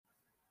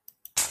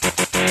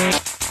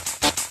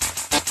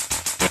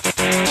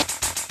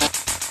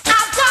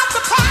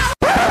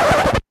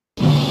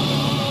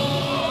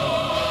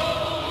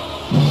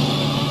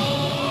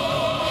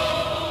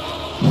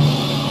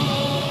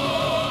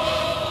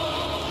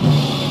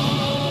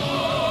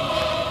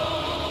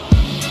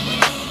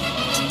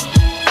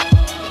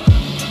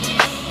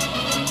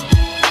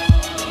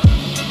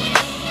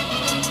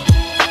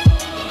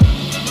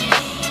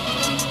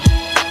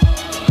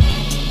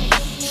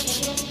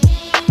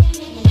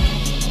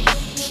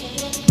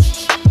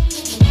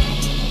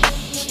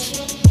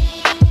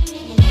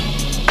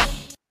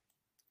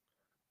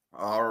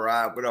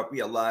What up?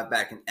 We are live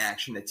back in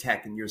action,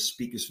 attacking your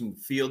speakers from the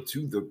field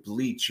to the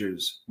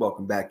bleachers.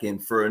 Welcome back in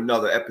for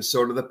another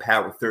episode of the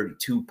Power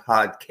 32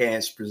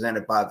 podcast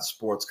presented by The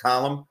Sports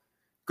Column.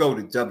 Go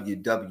to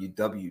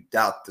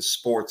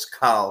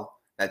www.thesportscol,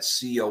 that's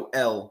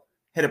C-O-L,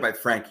 headed by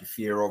Frankie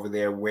Fier over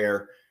there,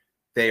 where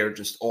they are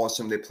just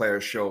awesome. They play our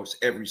shows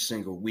every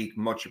single week.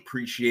 Much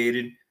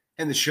appreciated.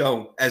 And the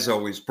show, as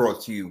always,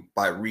 brought to you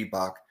by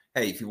Reebok.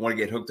 Hey, if you want to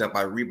get hooked up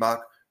by Reebok,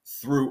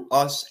 through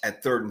us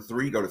at Third and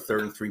Three, go to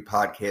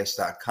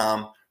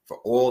thirdand3podcast.com for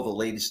all the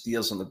latest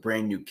deals on the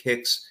brand new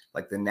kicks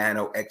like the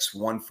Nano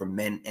X1 for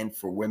men and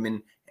for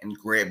women, and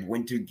grab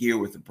winter gear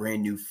with the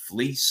brand new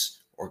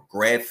fleece or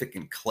graphic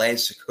and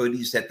classic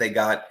hoodies that they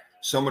got.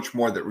 So much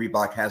more that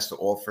Reebok has to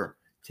offer.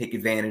 Take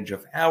advantage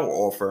of our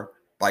offer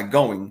by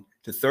going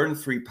to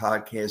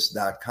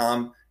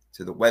thirdand3podcast.com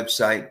to the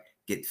website.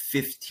 Get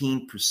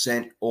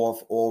 15%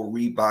 off all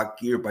Reebok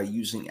gear by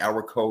using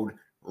our code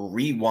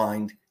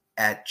REWIND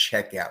at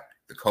checkout.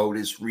 The code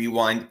is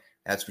REWIND.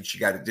 That's what you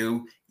got to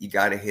do. You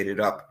got to hit it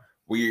up.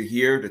 We're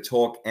here to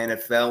talk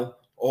NFL,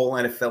 all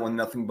NFL and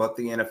nothing but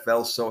the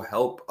NFL. So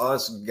help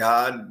us,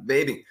 God,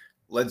 baby.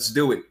 Let's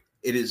do it.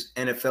 It is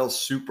NFL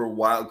Super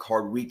Wild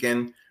Card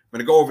Weekend. I'm going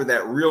to go over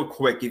that real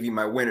quick, give you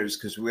my winners,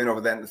 because we went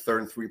over that in the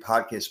Third and Three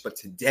podcast. But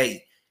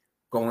today,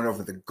 going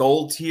over the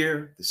gold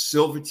tier, the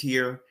silver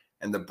tier,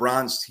 and the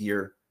bronze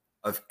tier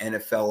of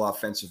NFL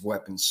offensive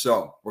weapons.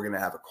 So we're going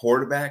to have a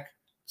quarterback,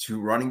 2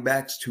 running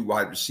backs, 2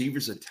 wide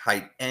receivers, a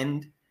tight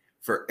end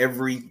for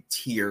every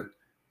tier.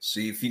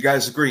 See if you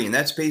guys agree. And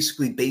that's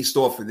basically based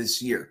off of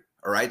this year.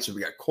 All right. So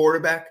we got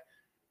quarterback,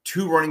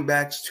 2 running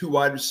backs, 2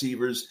 wide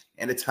receivers,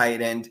 and a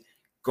tight end.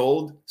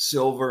 Gold,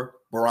 silver,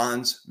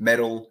 bronze,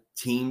 medal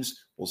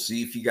teams. We'll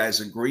see if you guys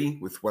agree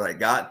with what I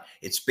got.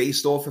 It's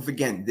based off of,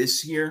 again,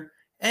 this year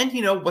and,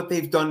 what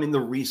they've done in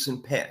the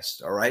recent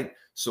past. All right.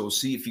 So we'll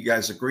see if you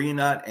guys agree or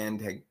not.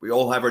 And hey, we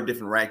all have our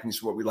different rankings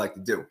for what we like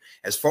to do.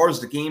 As far as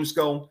the games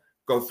go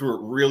through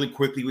it really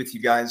quickly with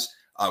you guys.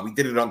 We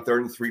did it on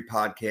Third and Three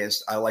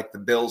podcast. I like the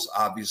Bills.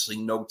 Obviously,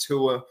 no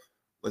Tua.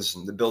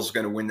 Listen, the Bills are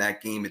going to win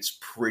that game. It's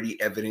pretty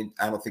evident.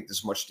 I don't think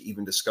there's much to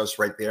even discuss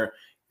right there.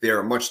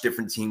 They're a much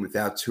different team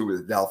without Tua.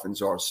 The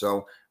Dolphins are.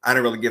 So I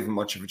don't really give them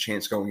much of a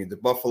chance going into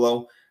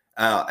Buffalo.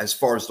 As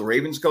far as the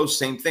Ravens go,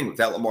 same thing.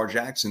 Without Lamar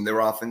Jackson,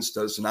 their offense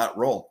does not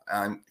roll.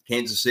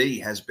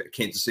 Cincinnati's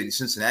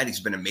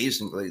been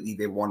amazing lately.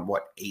 They won,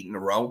 8 in a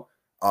row?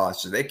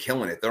 So they're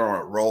killing it. They're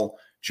on a roll.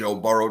 Joe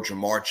Burrow,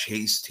 Jamar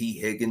Chase, T.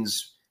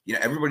 Higgins.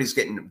 Everybody's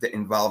getting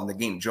involved in the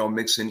game. Joe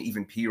Mixon,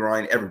 even P.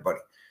 Ryan, everybody.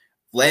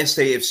 Last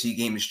AFC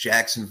game is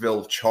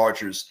Jacksonville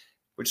Chargers,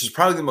 which is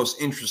probably the most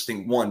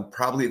interesting one,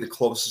 probably the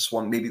closest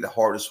one, maybe the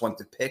hardest one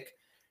to pick.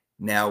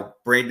 Now,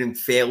 Brandon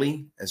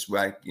Staley, as we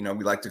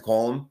like to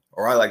call him,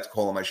 or I like to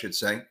call him, I should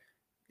say,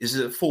 is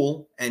a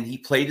fool, and he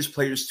played his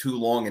players too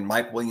long, and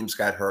Mike Williams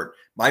got hurt.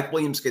 Mike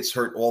Williams gets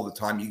hurt all the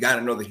time. You got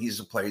to know that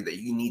he's a player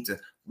that you need to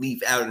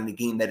leave out in a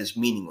game that is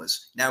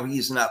meaningless. Now he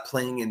is not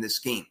playing in this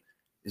game.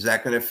 Is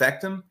that going to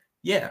affect him?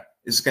 Yeah.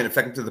 Is it going to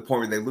affect him to the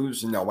point where they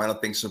lose? No, I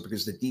don't think so,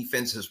 because the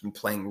defense has been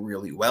playing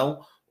really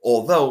well,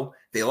 although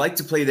they like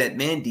to play that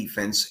man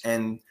defense,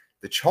 and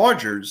the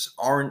Chargers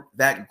aren't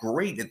that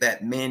great at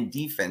that man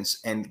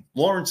defense, and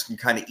Lawrence can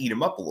kind of eat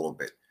him up a little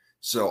bit.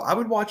 So I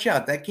would watch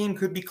out. That game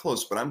could be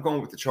close, but I'm going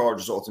with the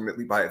Chargers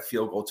ultimately by a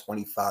field goal,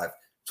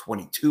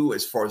 25-22.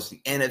 As far as the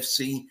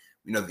NFC,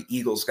 we know the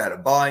Eagles got a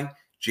bye.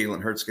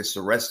 Jalen Hurts gets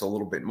to rest a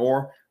little bit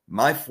more.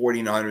 My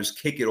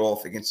 49ers kick it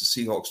off against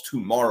the Seahawks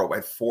tomorrow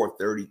at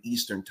 4:30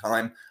 Eastern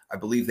time. I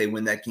believe they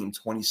win that game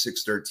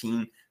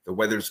 26-13. The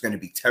weather's going to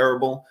be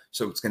terrible,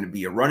 so it's going to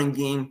be a running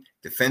game,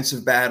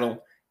 defensive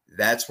battle.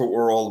 That's what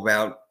we're all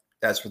about.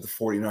 That's what the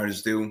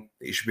 49ers do.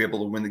 They should be able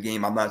to win the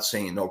game. I'm not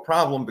saying no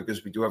problem,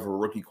 because we do have a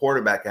rookie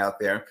quarterback out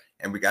there,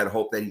 and we got to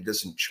hope that he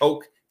doesn't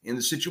choke in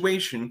the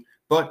situation.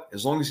 But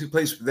as long as he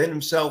plays within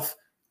himself,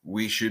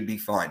 we should be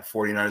fine.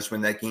 49ers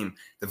win that game.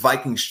 The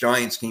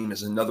Vikings-Giants game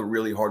is another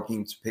really hard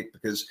game to pick,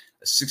 because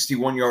a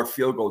 61-yard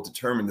field goal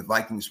determined the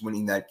Vikings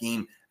winning that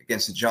game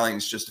against the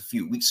Giants just a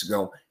few weeks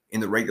ago in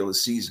the regular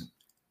season.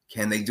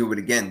 Can they do it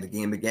again? The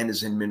game again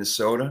is in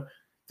Minnesota.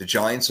 The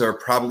Giants are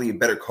probably a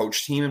better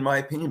coach team, in my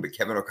opinion, but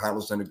Kevin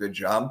O'Connell's done a good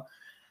job.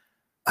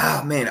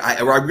 Man, I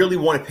really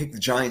want to pick the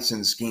Giants in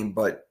this game,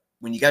 but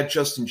when you got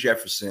Justin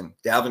Jefferson,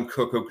 Dalvin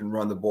Cook who can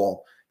run the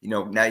ball,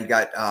 now you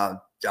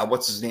got,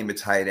 what's his name at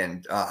tight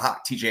end,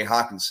 TJ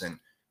Hawkinson,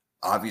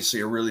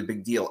 obviously a really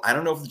big deal. I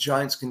don't know if the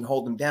Giants can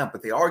hold them down,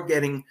 but they are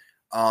getting,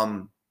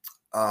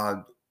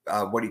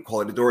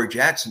 Adoree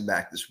Jackson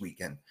back this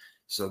weekend.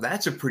 So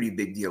that's a pretty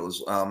big deal.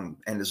 And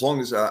as long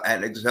as,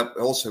 and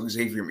also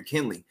Xavier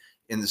McKinley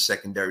in the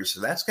secondary. So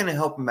that's going to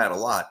help him out a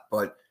lot,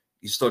 but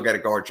you still got to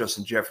guard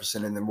Justin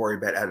Jefferson and then worry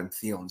about Adam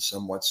Thielen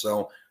somewhat.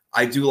 So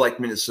I do like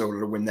Minnesota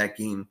to win that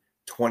game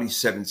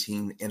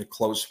 2017 in a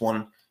close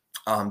one.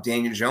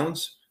 Daniel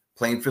Jones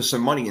playing for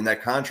some money in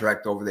that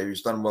contract over there.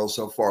 He's done well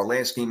so far.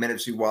 Last game,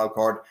 NFC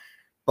wildcard,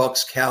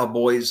 Bucks,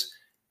 Cowboys.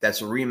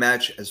 That's a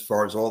rematch. As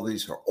far as all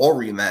these are all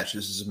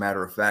rematches, as a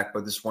matter of fact,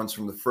 but this one's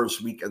from the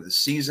first week of the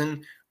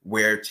season.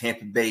 where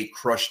Tampa Bay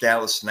crushed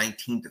Dallas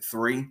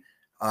 19-3.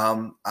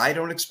 I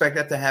don't expect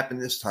that to happen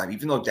this time.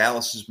 Even though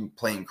Dallas has been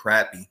playing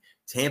crappy,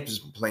 Tampa's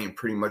been playing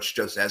pretty much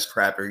just as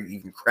crappy, or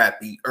even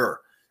crappier.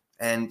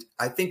 And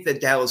I think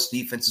that Dallas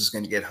defense is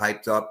going to get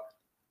hyped up.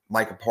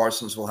 Micah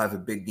Parsons will have a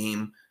big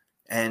game.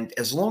 And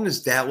as long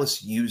as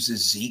Dallas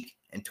uses Zeke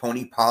and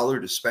Tony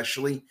Pollard,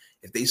 especially,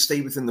 if they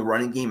stay within the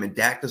running game and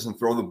Dak doesn't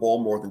throw the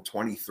ball more than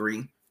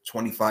 23,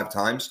 25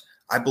 times,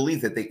 I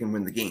believe that they can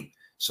win the game.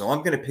 So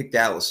I'm going to pick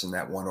Dallas in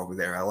that one over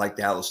there. I like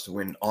Dallas to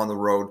win on the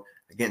road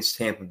against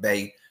Tampa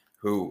Bay,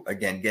 who,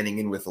 again, getting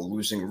in with a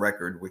losing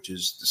record, which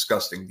is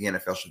disgusting. The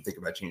NFL should think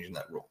about changing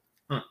that rule.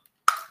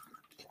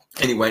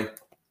 Anyway,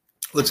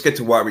 let's get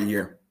to why we're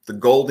here. The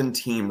golden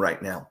team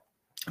right now.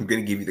 I'm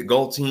going to give you the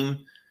gold team,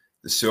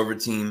 the silver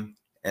team,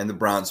 and the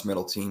bronze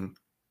medal team.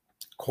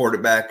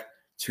 Quarterback,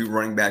 2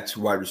 running back,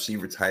 2 wide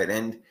receiver, tight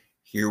end.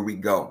 Here we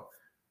go.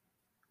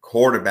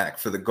 Quarterback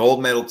for the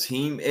gold medal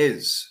team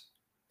is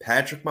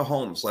Patrick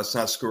Mahomes. Let's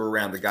not screw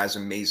around. The guy's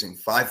amazing.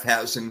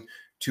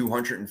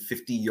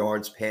 5,250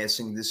 yards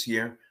passing this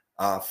year,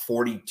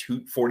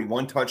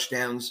 41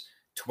 touchdowns,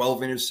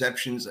 12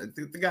 interceptions.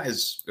 The guy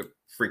is a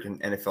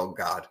freaking NFL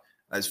god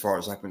as far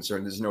as I'm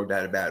concerned. There's no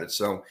doubt about it.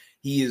 So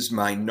he is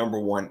my number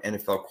 1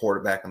 NFL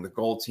quarterback on the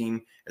gold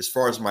team. As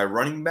far as my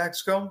running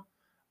backs go,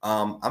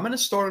 I'm going to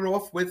start it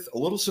off with a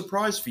little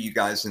surprise for you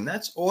guys, and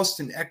that's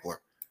Austin Ekeler.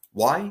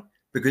 Why?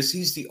 Because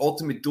he's the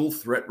ultimate dual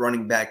threat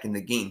running back in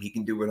the game. He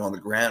can do it on the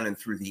ground and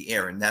through the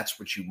air, and that's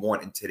what you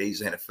want in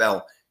today's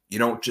NFL. You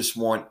don't just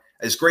want,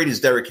 as great as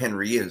Derrick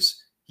Henry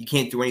is, he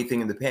can't do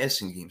anything in the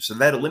passing game. So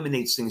that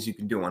eliminates things you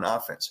can do on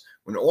offense.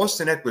 When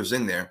Austin Ekeler's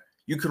in there,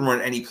 you can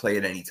run any play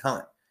at any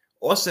time.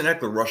 Austin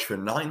Ekeler rushed for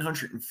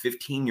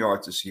 915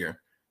 yards this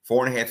year,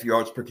 4.5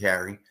 yards per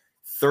carry,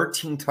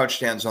 13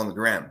 touchdowns on the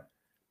ground.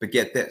 But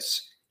get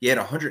this, he had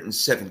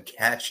 107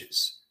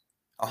 catches.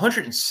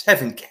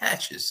 107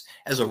 catches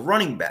as a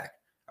running back,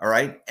 all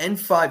right, and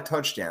 5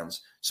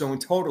 touchdowns. So in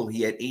total,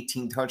 he had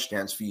 18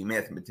 touchdowns for you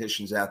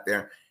mathematicians out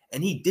there.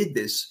 And he did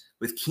this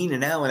with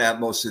Keenan Allen out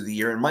most of the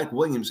year and Mike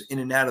Williams in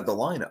and out of the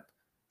lineup.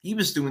 He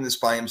was doing this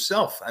by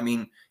himself. I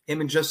mean,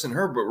 him and Justin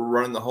Herbert were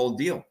running the whole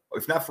deal.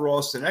 If not for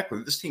Austin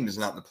Ekeler, this team is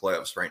not in the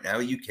playoffs right now.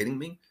 Are you kidding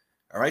me?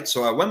 All right,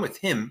 so I went with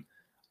him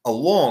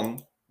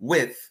along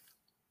with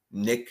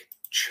Nick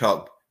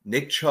Chubb.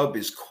 Nick Chubb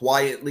is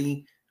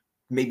quietly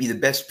maybe the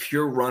best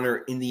pure runner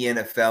in the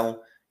NFL.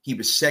 He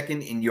was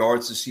second in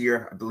yards this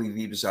year. I believe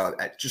he was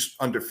at just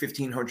under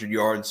 1,500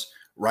 yards,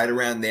 right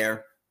around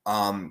there.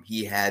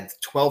 He had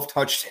 12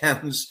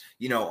 touchdowns,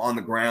 on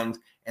the ground,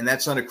 and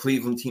that's on a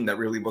Cleveland team that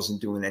really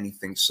wasn't doing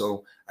anything.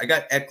 So I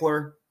got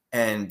Ekeler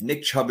and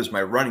Nick Chubb as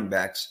my running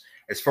backs.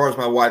 As far as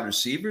my wide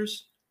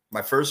receivers,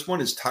 my first one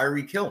is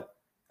Tyreek Hill.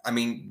 I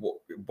mean,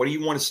 what do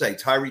you want to say?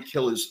 Tyreek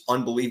Hill is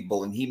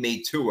unbelievable, and he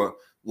made Tua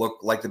look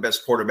like the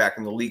best quarterback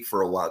in the league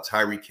for a while.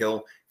 Tyreek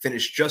Hill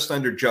finished just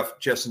under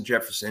Justin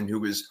Jefferson,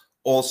 who is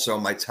also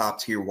my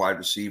top-tier wide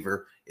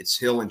receiver. It's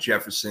Hill and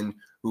Jefferson,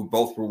 who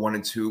both were 1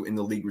 and 2 in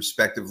the league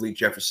respectively.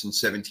 Jefferson,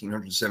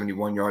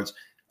 1,771 yards,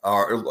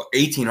 or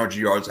 1,800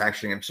 yards,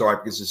 actually. I'm sorry,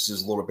 because this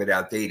is a little bit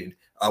outdated.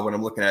 What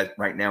I'm looking at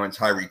right now, and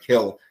Tyreek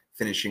Hill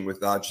finishing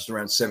with just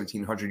around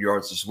 1,700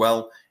 yards as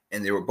well.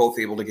 And they were both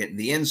able to get in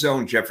the end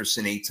zone.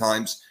 Jefferson 8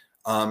 times.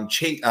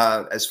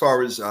 As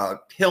far as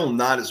Hill,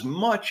 not as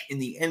much in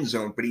the end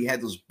zone, but he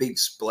had those big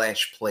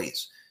splash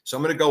plays. So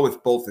I'm going to go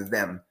with both of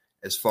them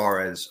as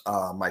far as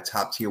my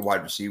top-tier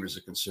wide receivers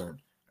are concerned.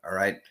 All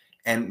right.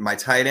 And my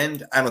tight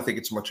end, I don't think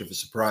it's much of a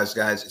surprise,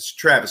 guys. It's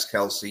Travis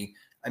Kelce.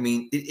 I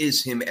mean, it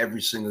is him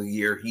every single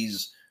year.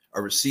 He's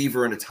a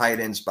receiver in a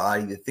tight end's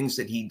body. The things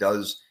that he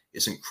does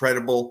is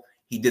incredible.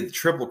 He did the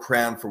triple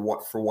crown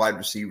for wide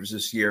receivers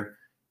this year.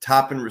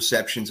 Top in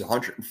receptions,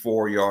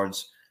 104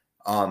 yards,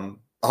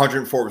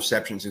 104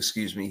 receptions,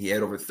 excuse me. He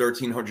had over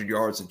 1,300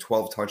 yards and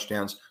 12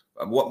 touchdowns.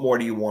 What more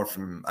do you want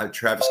from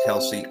Travis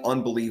Kelce?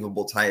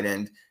 Unbelievable tight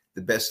end,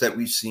 the best that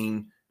we've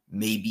seen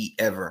maybe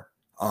ever.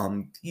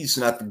 He's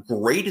not the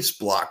greatest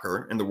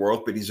blocker in the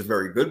world, but he's a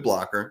very good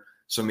blocker.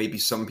 So maybe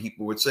some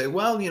people would say,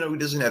 well, he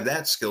doesn't have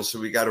that skill, so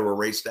we got to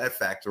erase that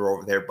factor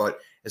over there. But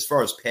as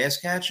far as pass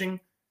catching,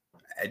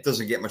 it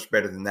doesn't get much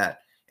better than that.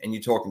 And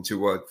you're talking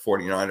to a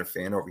 49er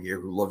fan over here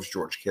who loves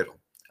George Kittle.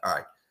 All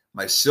right.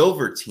 My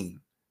silver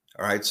team.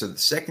 All right. So the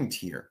second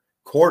tier,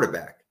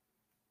 quarterback,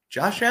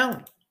 Josh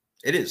Allen.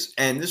 It is.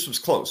 And this was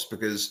close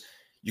because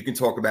you can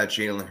talk about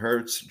Jalen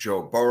Hurts,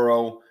 Joe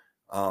Burrow.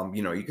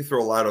 You can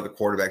throw a lot of other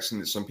quarterbacks in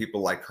there. Some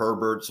people like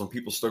Herbert. Some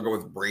people still go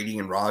with Brady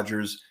and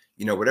Rodgers.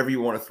 Whatever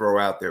you want to throw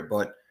out there.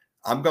 But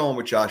I'm going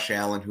with Josh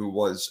Allen, who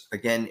was,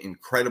 again,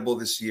 incredible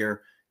this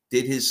year.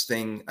 Did his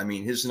thing. I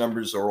mean, his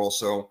numbers are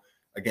also,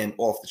 again,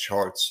 off the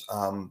charts.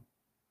 Let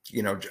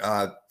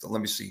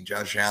me see,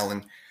 Josh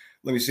Allen.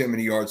 Let me see how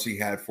many yards he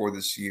had for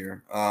this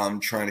year. I'm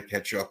trying to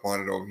catch up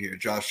on it over here.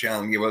 Josh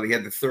Allen, he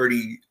had the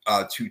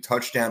 32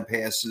 touchdown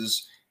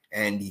passes,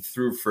 and he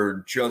threw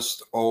for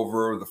just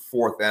over the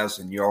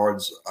 4,000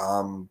 yards,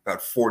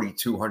 about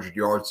 4,200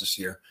 yards this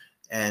year.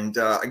 And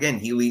again,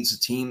 he leads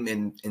the team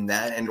in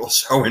that and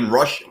also in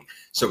rushing.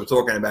 So we're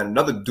talking about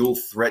another dual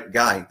threat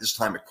guy, this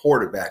time at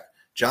quarterback.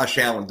 Josh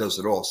Allen does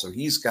it all. So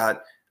he's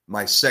got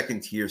my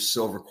second tier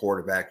silver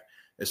quarterback.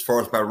 As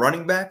far as my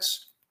running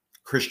backs,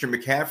 Christian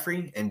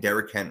McCaffrey and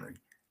Derrick Henry.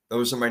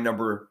 Those are my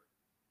number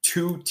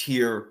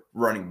 2-tier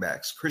running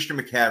backs. Christian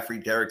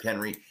McCaffrey, Derrick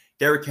Henry.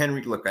 Derrick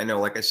Henry, look, I know,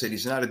 like I said,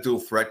 he's not a dual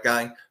threat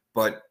guy,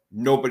 but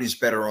nobody's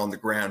better on the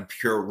ground,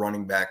 pure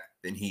running back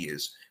than he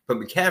is. But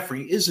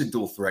McCaffrey is a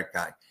dual threat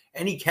guy,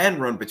 and he can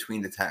run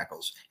between the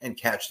tackles and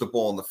catch the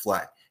ball in the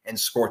flat and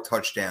score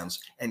touchdowns.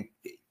 And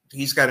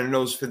he's got a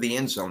nose for the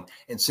end zone.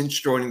 And since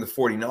joining the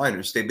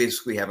 49ers, they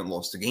basically haven't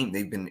lost a game.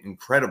 They've been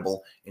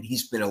incredible, and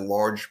he's been a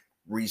large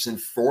reason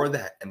for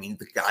that. I mean,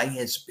 the guy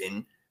has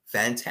been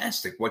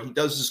fantastic. What he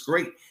does is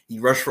great. He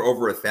rushed for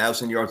over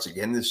 1,000 yards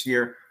again this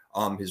year.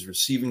 His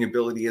receiving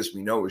ability, as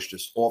we know, is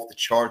just off the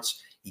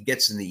charts. He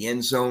gets in the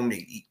end zone.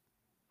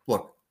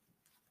 Look,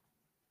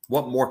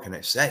 what more can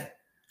I say?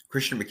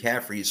 Christian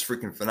McCaffrey is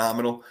freaking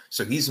phenomenal.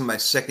 So he's in my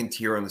second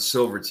tier on the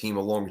silver team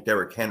along with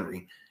Derrick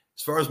Henry.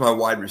 As far as my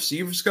wide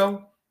receivers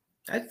go,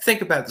 I had to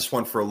think about this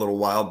one for a little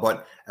while,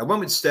 but I went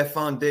with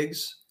Stefon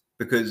Diggs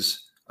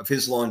because of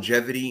his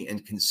longevity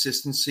and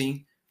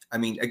consistency. I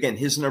mean, again,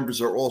 his numbers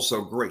are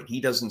also great.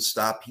 He doesn't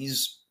stop.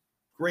 He's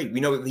great.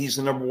 We know that he's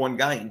the number one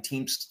guy, and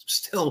teams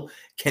still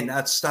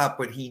cannot stop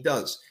what he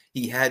does.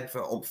 He had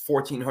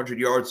 1,400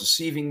 yards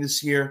receiving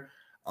this year.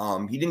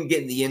 He didn't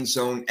get in the end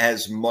zone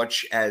as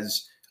much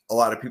as a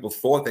lot of people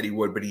thought that he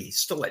would, but he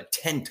still had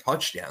 10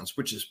 touchdowns,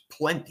 which is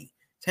plenty.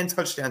 10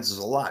 touchdowns is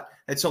a lot.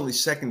 That's only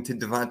second to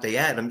Davante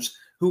Adams,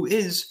 who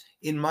is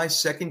in my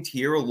second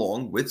tier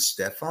along with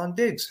Stefon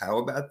Diggs. How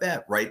about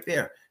that right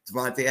there?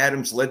 Davante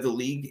Adams led the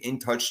league in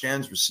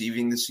touchdowns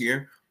receiving this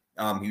year.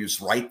 He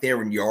was right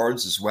there in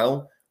yards as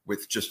well,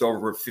 with just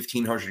over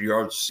 1,500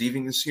 yards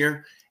receiving this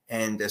year.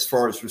 And as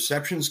far as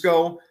receptions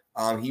go,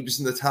 he was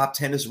in the top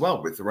 10 as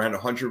well with around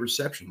 100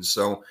 receptions.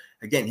 So,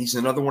 again, he's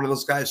another one of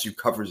those guys who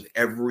covers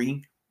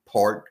every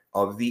part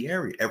of the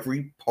area,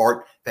 every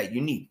part that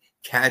you need.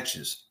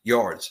 Catches,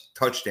 yards,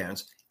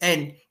 touchdowns,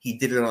 and he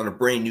did it on a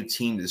brand new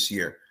team this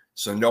year.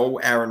 So no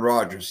Aaron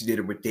Rodgers. He did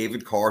it with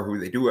David Carr, who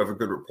they do have a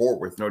good rapport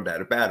with, no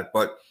doubt about it.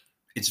 But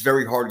it's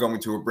very hard going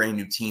to a brand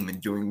new team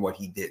and doing what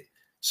he did.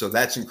 So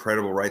that's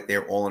incredible right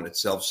there all in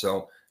itself.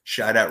 So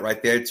shout out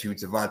right there to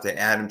Davante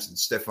Adams and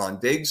Stefon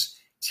Diggs,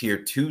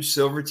 tier 2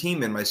 silver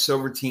team. And my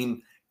silver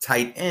team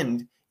tight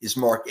end is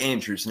Mark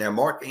Andrews. Now,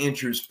 Mark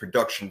Andrews'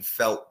 production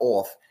fell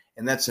off,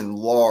 and that's in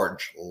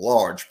large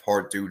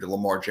part due to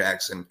Lamar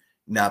Jackson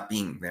not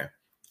being there.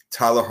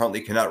 Tyler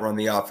Huntley cannot run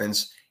the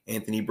offense.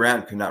 Anthony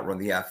Brown could not run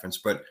the offense.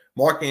 But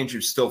Mark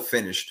Andrews still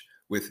finished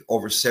with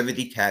over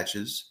 70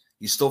 catches.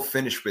 He still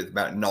finished with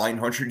about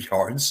 900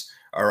 yards,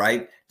 all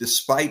right,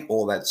 despite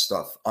all that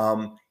stuff.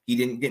 He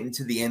didn't get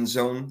into the end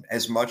zone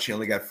as much. He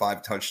only got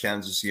 5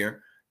 touchdowns this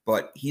year.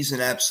 But he's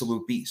an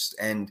absolute beast.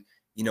 And,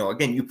 you know,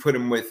 again, you put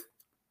him with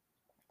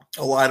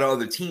a lot of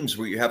other teams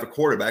where you have a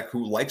quarterback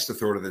who likes to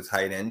throw to the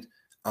tight end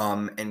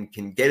and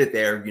can get it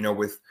there, you know,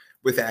 with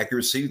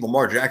accuracy.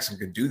 Lamar Jackson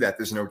can do that,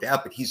 there's no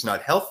doubt, but he's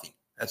not healthy.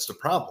 That's the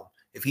problem.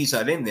 If he's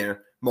not in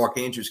there, Mark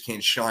Andrews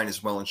can't shine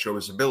as well and show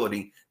his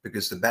ability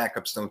because the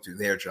backups don't do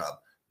their job.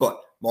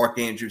 But Mark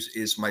Andrews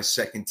is my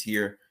second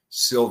tier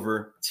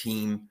silver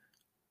team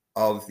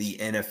of the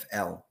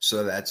NFL.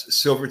 So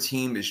that's silver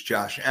team is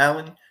Josh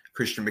Allen,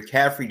 Christian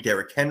McCaffrey,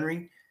 Derrick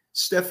Henry,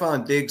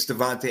 Stefon Diggs,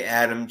 Davante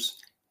Adams,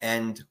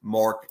 and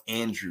Mark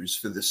Andrews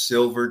for the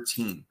silver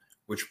team,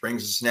 which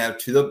brings us now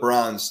to the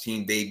bronze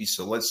team, baby.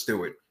 So let's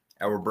do it.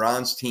 Our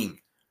bronze team,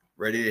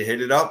 ready to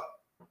hit it up?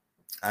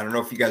 I don't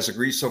know if you guys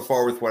agree so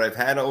far with what I've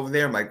had over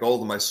there, my gold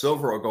and my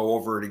silver. I'll go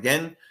over it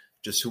again,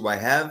 just who I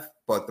have.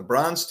 But the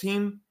bronze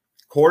team,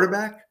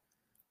 quarterback,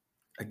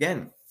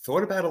 again,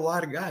 thought about a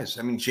lot of guys.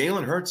 I mean,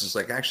 Jalen Hurts is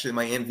like actually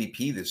my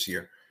MVP this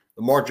year.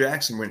 Lamar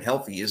Jackson, when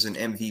healthy, is an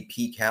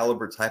MVP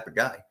caliber type of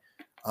guy.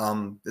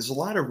 There's a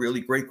lot of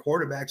really great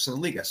quarterbacks in the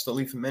league. I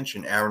still even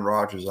mention Aaron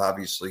Rodgers,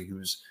 obviously,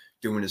 who's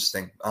doing his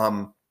thing.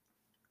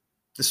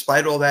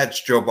 Despite all that,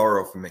 it's Joe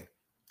Burrow for me.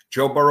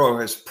 Joe Burrow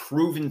has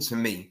proven to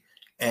me,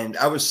 and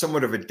I was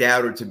somewhat of a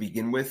doubter to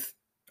begin with,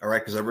 all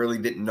right, because I really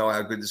didn't know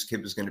how good this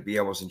kid was going to be.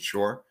 I wasn't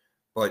sure.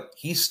 But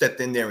he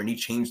stepped in there and he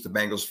changed the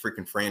Bengals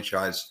freaking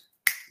franchise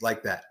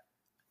like that.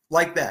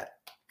 Like that.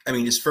 I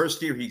mean, his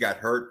first year he got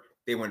hurt.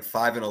 They went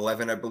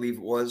 5-11, I believe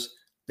it was.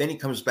 Then he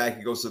comes back,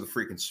 he goes to the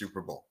freaking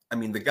Super Bowl. I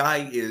mean, the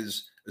guy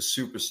is a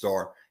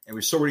superstar, and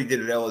we saw what he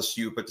did at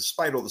LSU, but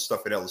despite all the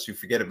stuff at LSU,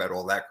 forget about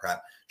all that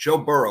crap. Joe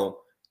Burrow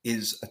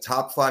is a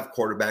top 5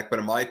 quarterback, but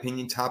in my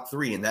opinion, top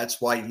 3, and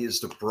that's why he is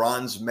the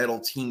bronze medal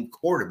team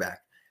quarterback.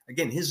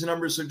 Again, his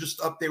numbers are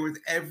just up there with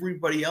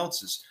everybody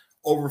else's.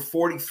 Over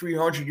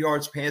 4,300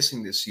 yards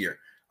passing this year.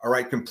 All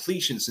right,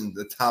 completions in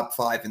the top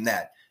 5 in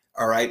that.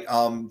 All right,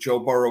 Joe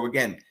Burrow,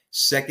 again,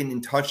 second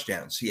in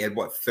touchdowns. He had,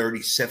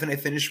 37 I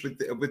finished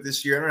with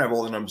this year. I don't have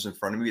all the numbers in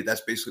front of me, but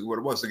that's basically what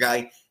it was. The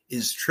guy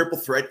is triple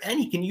threat, and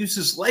he can use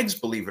his legs,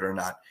 believe it or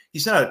not.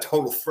 He's not a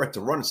total threat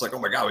to run. It's like, oh,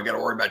 my God, we got to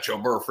worry about Joe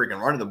Burrow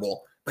freaking running the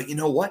ball. But you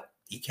know what?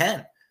 He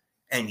can.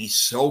 And he's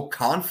so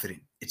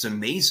confident. It's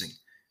amazing.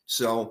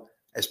 So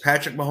as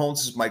Patrick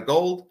Mahomes is my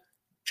gold,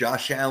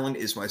 Josh Allen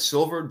is my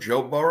silver,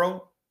 Joe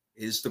Burrow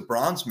is the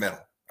bronze medal.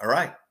 All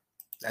right,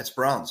 that's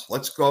bronze.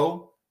 Let's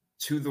go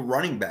to the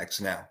running backs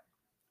now.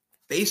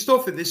 Based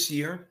off of this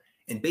year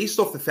and based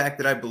off the fact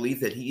that I believe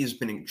that he has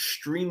been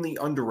extremely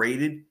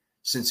underrated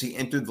since he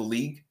entered the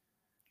league,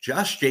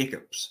 Josh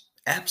Jacobs,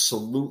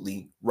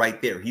 absolutely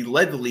right there. He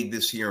led the league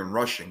this year in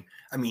rushing.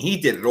 I mean, he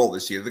did it all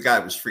this year. The guy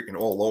was freaking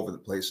all over the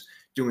place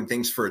doing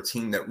things for a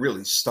team that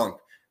really stunk.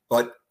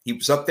 But he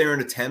was up there in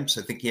attempts.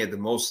 I think he had the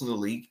most in the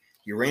league.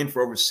 He ran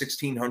for over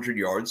 1,600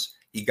 yards.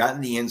 He got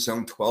in the end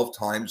zone 12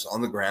 times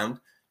on the ground.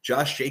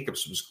 Josh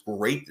Jacobs was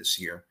great this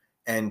year.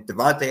 And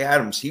Devontae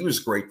Adams, he was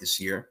great this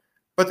year.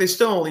 But they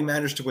still only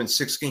managed to win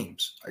 6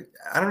 games.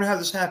 I don't know how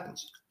this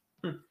happens.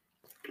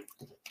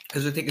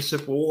 As I take a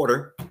sip of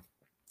water,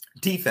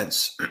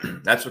 defense,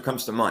 that's what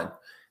comes to mind.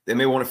 They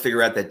may want to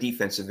figure out that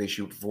defensive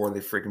issue before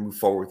they freaking move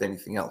forward with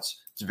anything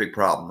else. It's a big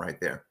problem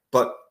right there.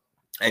 But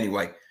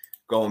anyway,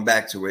 going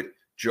back to it,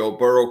 Joe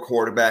Burrow,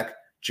 quarterback.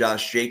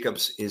 Josh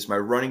Jacobs is my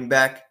running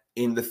back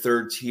in the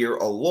third tier,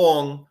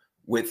 along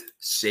with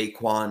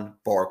Saquon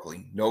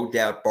Barkley. No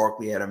doubt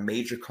Barkley had a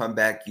major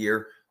comeback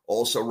year,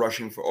 also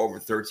rushing for over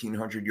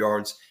 1,300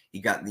 yards. He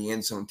got in the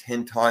end zone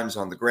 10 times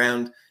on the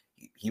ground.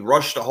 He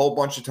rushed a whole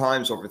bunch of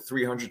times, over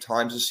 300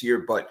 times this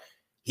year, but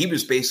he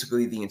was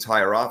basically the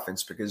entire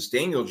offense because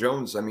Daniel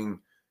Jones, I mean,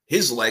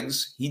 his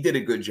legs, he did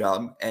a good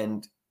job,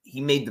 and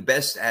he made the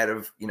best out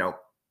of,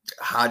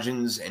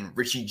 Hodgins and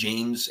Richie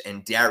James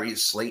and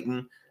Darius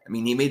Slayton. I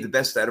mean, he made the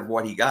best out of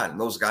what he got, and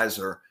those guys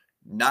are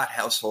not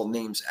household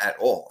names at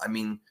all. I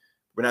mean,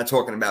 we're not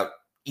talking about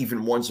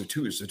even ones or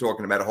twos. They're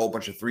talking about a whole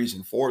bunch of 3s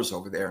and 4s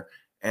over there,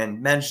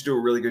 and managed to do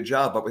a really good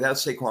job. But without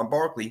Saquon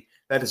Barkley,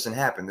 that doesn't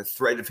happen. The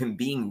threat of him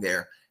being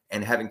there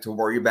and having to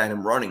worry about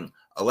him running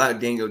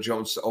allowed Daniel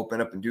Jones to open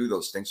up and do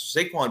those things. So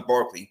Saquon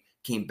Barkley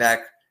came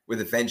back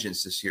with a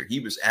vengeance this year. He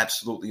was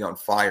absolutely on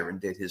fire and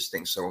did his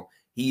thing. So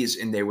he is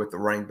in there with the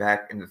running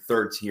back in the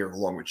third tier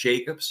along with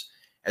Jacobs.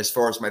 As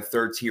far as my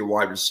third tier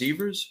wide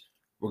receivers,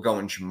 we're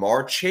going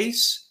Ja'Marr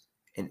Chase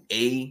and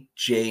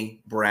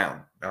A.J.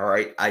 Brown. All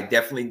right. I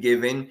definitely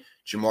give in.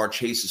 Ja'Marr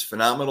Chase is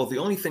phenomenal. The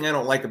only thing I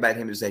don't like about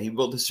him is that he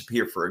will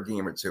disappear for a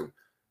game or two.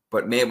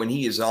 But, man, when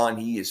he is on,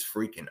 he is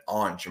freaking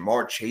on.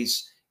 Ja'Marr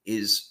Chase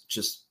is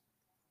just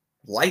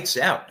lights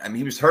out. I mean,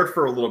 he was hurt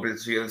for a little bit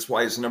this year. That's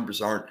why his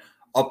numbers aren't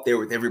up there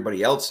with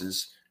everybody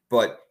else's.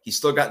 But he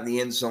still got in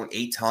the end zone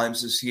 8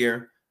 times this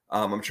year.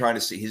 I'm trying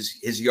to see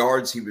his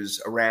yards. He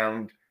was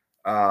around,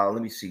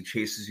 let me see,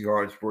 Chase's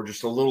yards were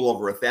just a little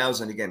over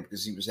 1,000 again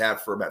because he was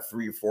out for about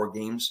 3 or 4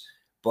 games.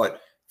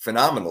 But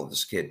phenomenal,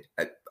 this kid,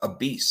 a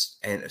beast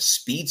and a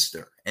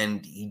speedster.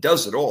 And he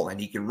does it all. And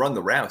he can run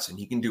the routes and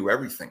he can do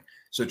everything.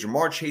 So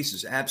Ja'Marr Chase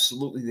is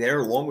absolutely there,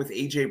 along with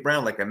A.J.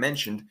 Brown, like I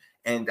mentioned.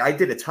 And I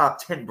did a top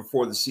 10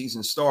 before the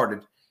season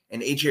started.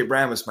 And A.J.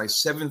 Brown was my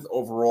 7th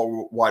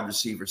overall wide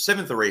receiver,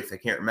 7th or 8th, I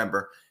can't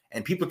remember.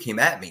 And people came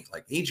at me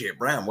like, A.J.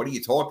 Brown, what are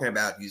you talking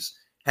about? He's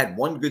had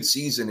one good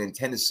season in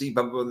Tennessee,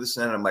 blah, blah, blah, this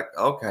and that. I'm like,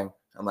 okay.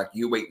 I'm like,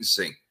 you wait and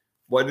see.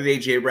 What did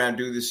A.J. Brown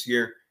do this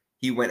year?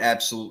 He went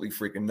absolutely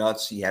freaking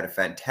nuts. He had a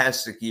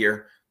fantastic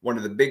year. One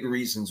of the big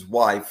reasons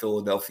why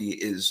Philadelphia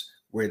is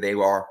where they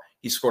are.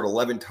 He scored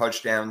 11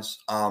 touchdowns,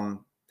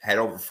 had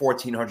over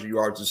 1,400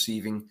 yards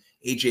receiving.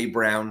 A.J.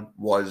 Brown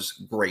was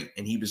great,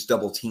 and he was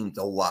double-teamed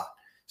a lot.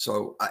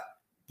 So,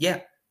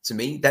 yeah, to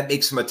me, that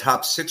makes him a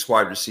top 6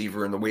 wide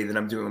receiver in the way that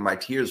I'm doing my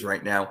tiers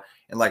right now.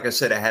 And like I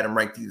said, I had him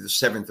ranked either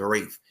 7th or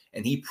 8th.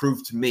 And he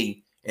proved to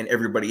me and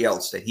everybody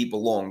else that he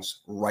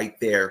belongs right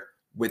there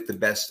with the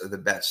best of the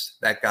best.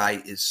 That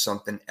guy is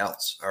something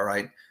else, all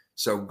right?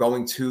 So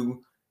going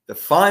to the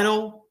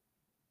final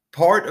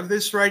part of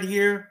this right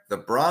here, the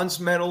bronze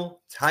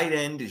medal tight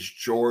end is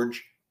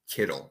George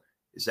Kittle.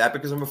 Is that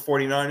because I'm a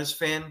 49ers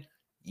fan?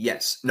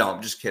 Yes. No,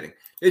 I'm just kidding.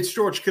 It's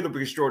George Kittle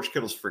because George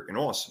Kittle's freaking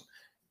awesome.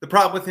 The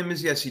problem with him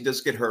is, yes, he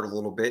does get hurt a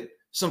little bit.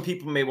 Some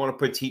people may want to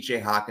put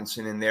T.J.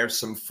 Hockenson in there.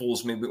 Some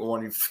fools maybe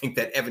want to think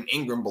that Evan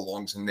Ingram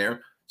belongs in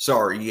there.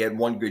 Sorry, he had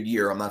one good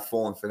year. I'm not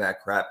falling for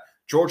that crap.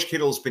 George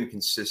Kittle's been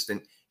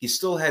consistent. He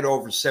still had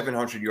over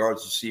 700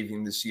 yards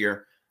receiving this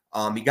year.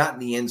 He got in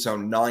the end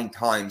zone 9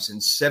 times,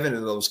 and 7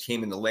 of those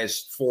came in the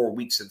last 4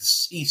 weeks of the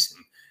season.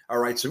 All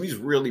right, so he's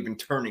really been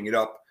turning it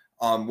up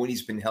when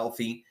he's been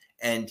healthy.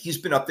 And he's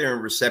been up there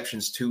in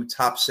receptions too,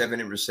 top 7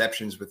 in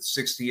receptions with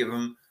 60 of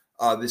them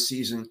this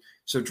season.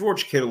 So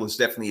George Kittle is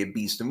definitely a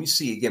beast. And we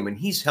see, again, when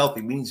he's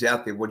healthy, when he's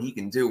out there, what he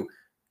can do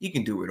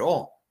it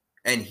all.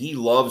 And he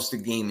loves the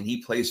game, and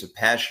he plays with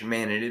passion,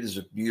 man, and it is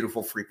a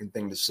beautiful freaking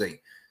thing to see.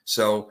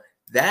 So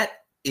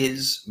that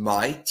is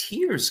my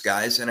tiers,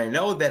 guys. And I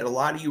know that a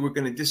lot of you are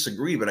going to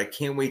disagree, but I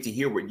can't wait to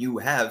hear what you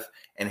have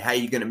and how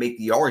you're going to make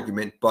the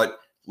argument. But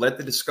let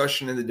the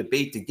discussion and the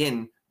debate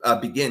begin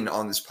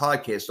on this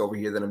podcast over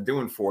here that I'm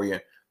doing for you.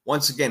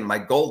 Once again, my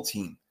gold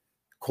team,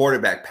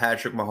 quarterback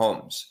Patrick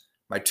Mahomes.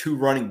 My 2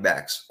 running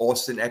backs,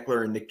 Austin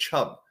Eckler and Nick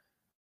Chubb.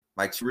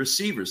 My 2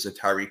 receivers,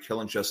 Tyreek Hill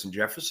and Justin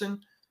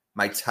Jefferson.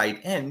 my tight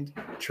end,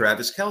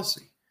 Travis Kelce.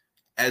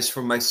 As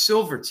for my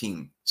silver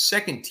team,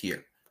 second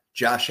tier,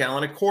 Josh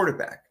Allen at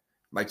quarterback.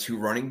 My 2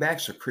 running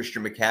backs are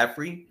Christian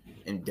McCaffrey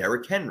and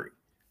Derrick Henry.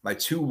 My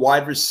 2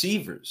 wide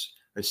receivers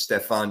are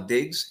Stephon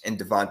Diggs and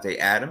Devontae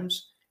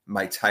Adams.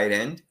 My tight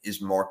end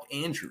is Mark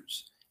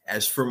Andrews.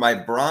 As for my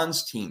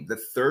bronze team, the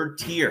third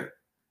tier,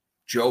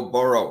 Joe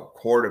Burrow,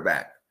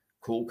 quarterback.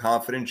 Cool,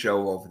 confident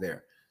Joe over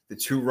there. The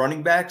 2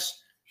 running backs,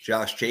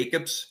 Josh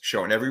Jacobs,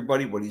 showing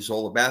everybody what he's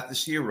all about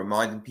this year,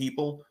 reminding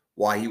people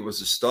why he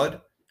was a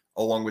stud,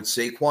 along with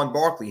Saquon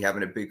Barkley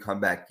having a big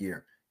comeback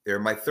year. They're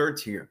my third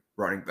tier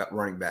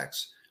running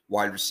backs.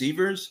 Wide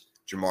receivers,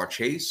 Jamar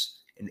Chase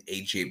and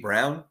A.J.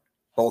 Brown.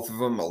 Both of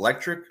them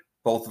electric.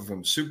 Both of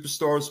them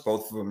superstars.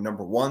 Both of them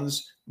number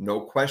ones,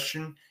 no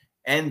question.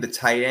 And the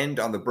tight end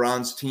on the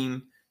bronze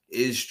team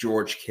is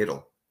George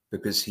Kittle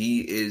because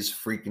he is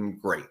freaking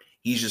great.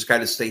 He's just got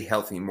to stay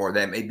healthy more.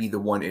 That may be the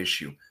one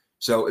issue.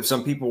 So if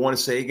some people want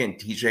to say, again,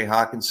 TJ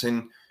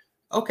Hawkinson,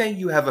 okay,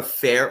 you have a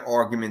fair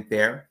argument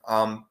there.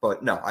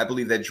 But no, I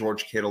believe that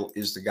George Kittle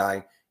is the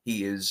guy.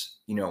 He is,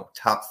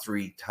 top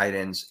 3 tight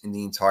ends in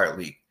the entire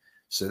league.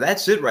 So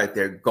that's it right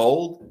there.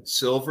 Gold,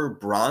 silver,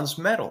 bronze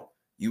medal.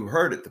 You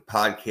heard it. The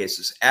podcast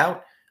is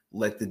out.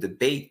 Let the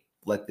debate,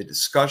 let the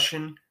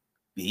discussion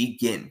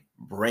begin.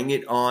 Bring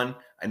it on.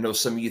 I know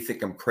some of you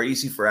think I'm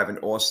crazy for having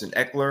Austin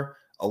Eckler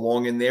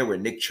along in there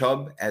with Nick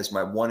Chubb as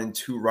my 1 and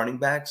 2 running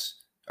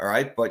backs. All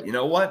right. But you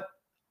know what?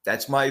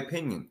 That's my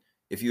opinion.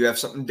 If you have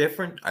something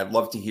different, I'd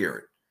love to hear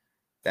it.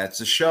 That's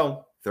the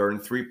show. 3rd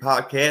and 3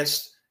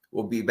 podcast.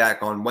 We'll be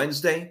back on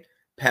Wednesday.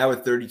 Power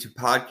 32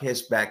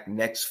 podcast back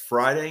next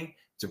Friday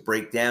to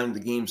break down the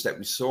games that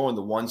we saw and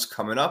the ones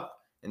coming up.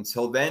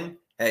 Until then,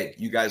 hey,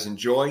 you guys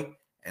enjoy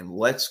and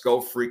let's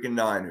go freaking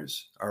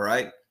Niners. All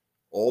right.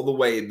 All the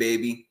way,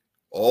 baby.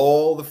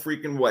 All the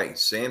freaking way.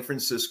 San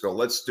Francisco.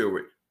 Let's do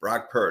it.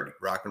 Brock Purdy.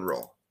 Rock and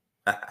roll.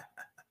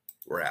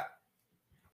 We're out.